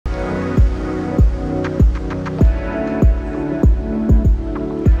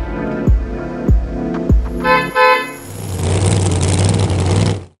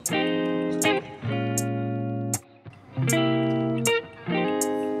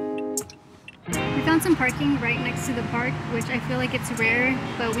found some parking right next to the park, which I feel like it's rare,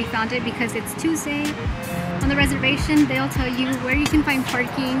 but we found it because it's Tuesday. On the reservation, they'll tell you where you can find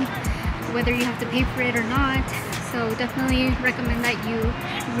parking, whether you have to pay for it or not. So definitely recommend that you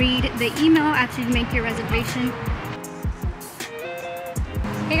read the email after you make your reservation.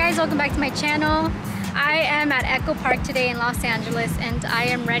 Hey guys, welcome back to my channel. I am at Echo Park today in Los Angeles, and I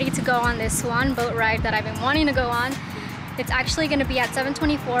am ready to go on this swan boat ride that I've been wanting to go on. It's actually going to be at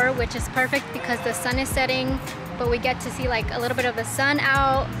 7:24, which is perfect because the sun is setting, but we get to see like a little bit of the sun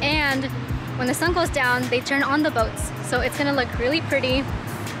out, and when the sun goes down, they turn on the boats. So it's going to look really pretty.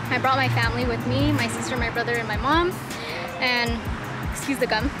 I brought my family with me, my sister, my brother, and my mom, and excuse the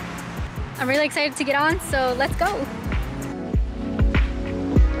gum. I'm really excited to get on, so let's go.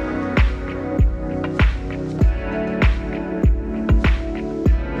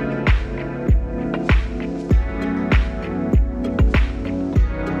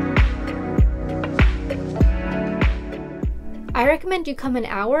 I recommend you come an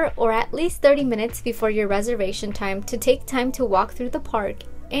hour or at least 30 minutes before your reservation time to take time to walk through the park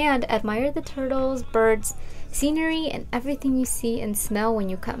and admire the turtles, birds, scenery, and everything you see and smell when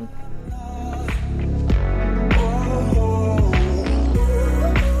you come.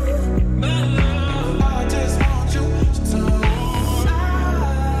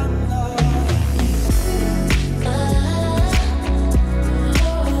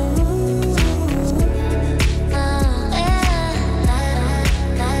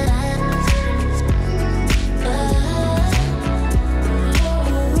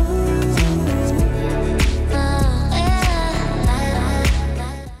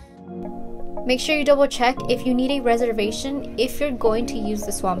 Make sure you double check if you need a reservation if you're going to use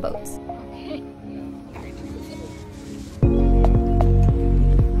the swan boats.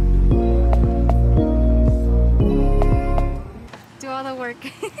 Do all the work.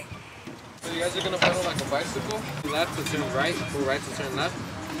 So you guys are going to pedal like a bicycle. Left to turn right, or right to turn left.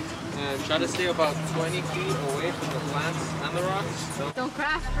 And try to stay about 20 feet away from the plants and the rocks. Don't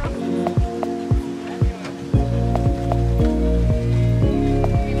crash, bro.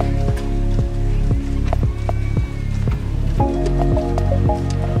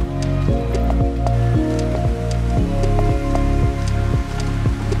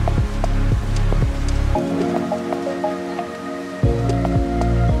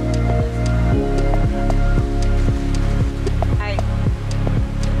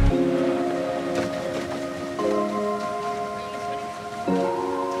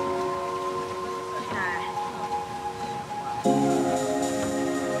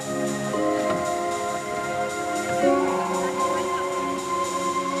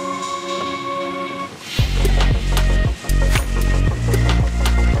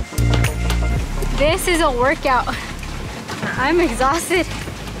 This is a workout. I'm exhausted.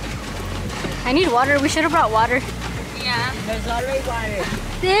 I need water. We should have brought water. Yeah, there's already water.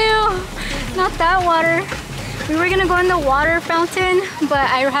 Ew, not that water. We were gonna go in the water fountain, but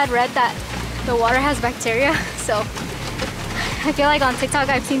I had read that the water has bacteria, so I feel like on TikTok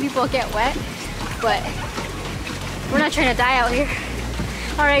I've seen people get wet, but we're not trying to die out here.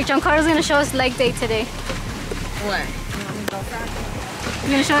 Alright, Giancarlo's gonna show us leg day today. What?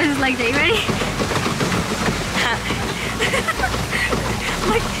 He's gonna show us his leg day. Ready?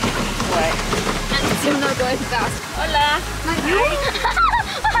 Like, what? I'm not going fast. Hola. Not you?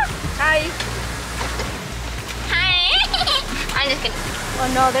 Hi. Hi. I'm just kidding. Oh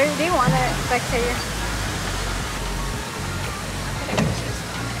no, they want a bacteria.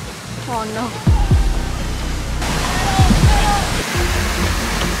 Oh no.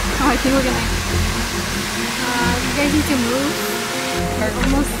 Oh, I think we're gonna... you guys need to move. I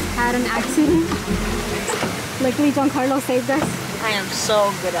almost had an accident. Luckily, Giancarlo saved us. I am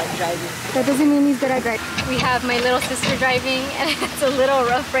so good at driving. That doesn't mean he's good at driving. We have my little sister driving, and it's a little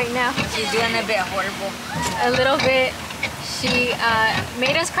rough right now. She's doing a bit horrible. A little bit. She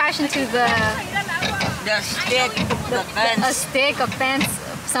made us crash into the stick, the fence. A stick, a fence,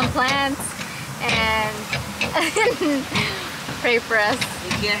 some plants, and pray for us.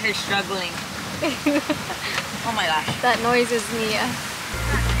 We hear her struggling. Oh my gosh. That noise is Mia.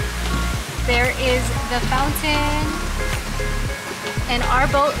 There is the fountain, and our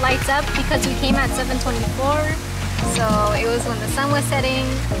boat lights up because we came at 7:24, so it was when the sun was setting,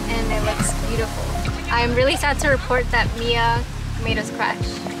 and it looks beautiful. I'm really sad to report that Mia made us crash.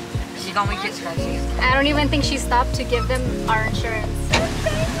 She's gonna make it scratchy. I don't even think she stopped to give them our insurance.